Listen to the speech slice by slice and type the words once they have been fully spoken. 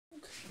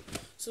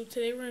So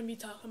today we're gonna be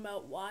talking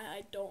about why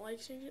I don't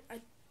like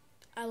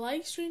I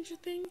like Stranger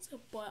Things,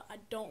 but I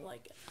don't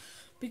like it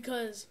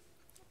because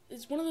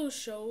it's one of those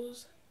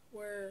shows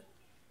where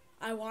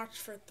I watch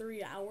for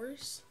 3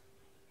 hours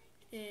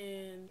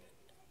and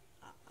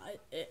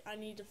I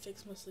need to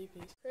fix my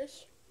sleeping.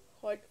 Chris,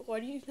 why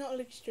do you not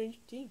like Stranger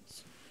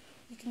Things?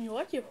 You can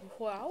watch it for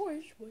 4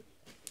 hours, but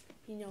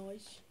it's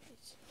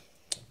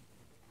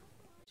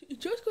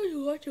just because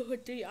you watch it for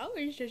 3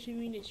 hours doesn't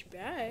mean it's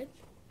bad.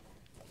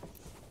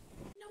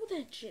 I know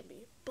that,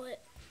 Jimmy,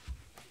 but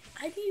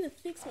I need to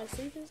fix my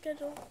sleeping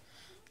schedule.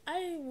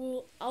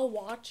 I'll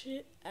watch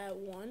it at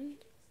 1,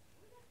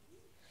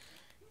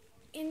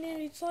 and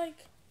then it's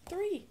like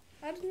 3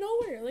 out of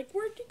nowhere. Like,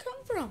 where'd you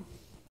come from?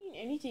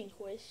 Anything,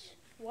 Chris.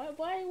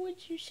 Why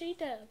would you say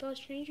that about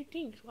Stranger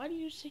Things? Why do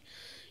you say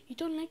you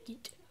don't like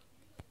it?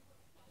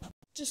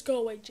 Just go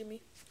away,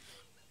 Jimmy.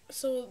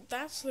 So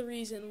that's the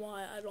reason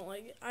why I don't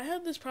like it. I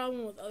have this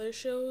problem with other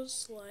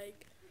shows,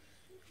 like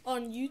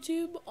on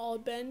YouTube, I'll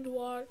binge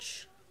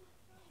watch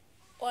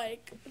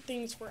like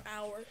things for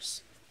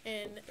hours,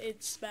 and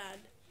it's bad.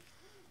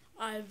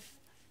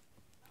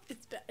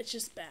 It's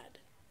just bad.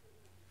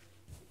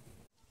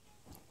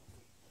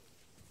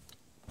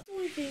 The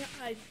only thing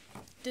I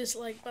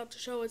dislike about the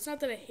show, it's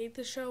not that I hate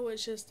the show,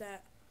 it's just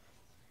that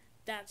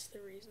that's the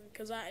reason.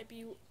 Because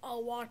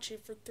I'll watch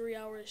it for 3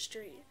 hours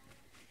straight.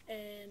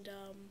 And,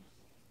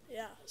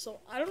 yeah. So,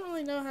 I don't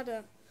really know how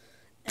to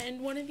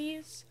end one of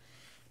these.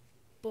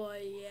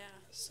 But, yeah.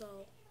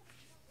 So,